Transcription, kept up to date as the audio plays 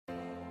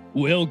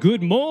Well,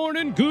 good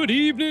morning, good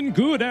evening,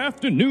 good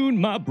afternoon,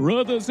 my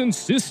brothers and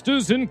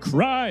sisters in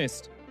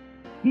Christ.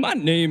 My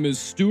name is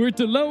Stuart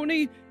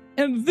Deloney,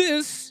 and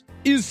this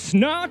is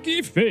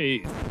Snarky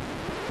Faith.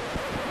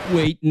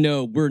 Wait,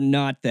 no, we're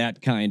not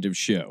that kind of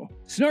show.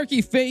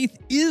 Snarky Faith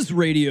is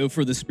radio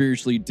for the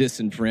spiritually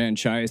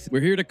disenfranchised.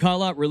 We're here to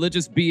call out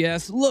religious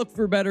BS, look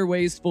for better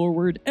ways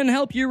forward, and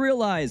help you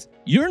realize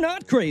you're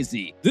not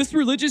crazy. This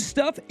religious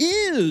stuff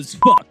is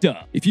fucked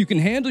up. If you can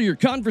handle your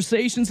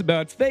conversations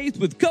about faith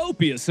with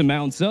copious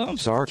amounts of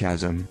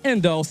sarcasm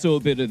and also a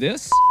bit of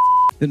this,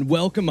 then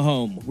welcome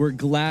home. We're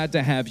glad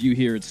to have you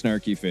here at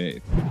Snarky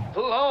Faith.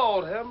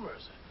 Lord have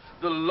mercy.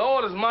 The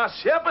Lord is my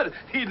shepherd.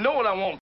 He know what I want.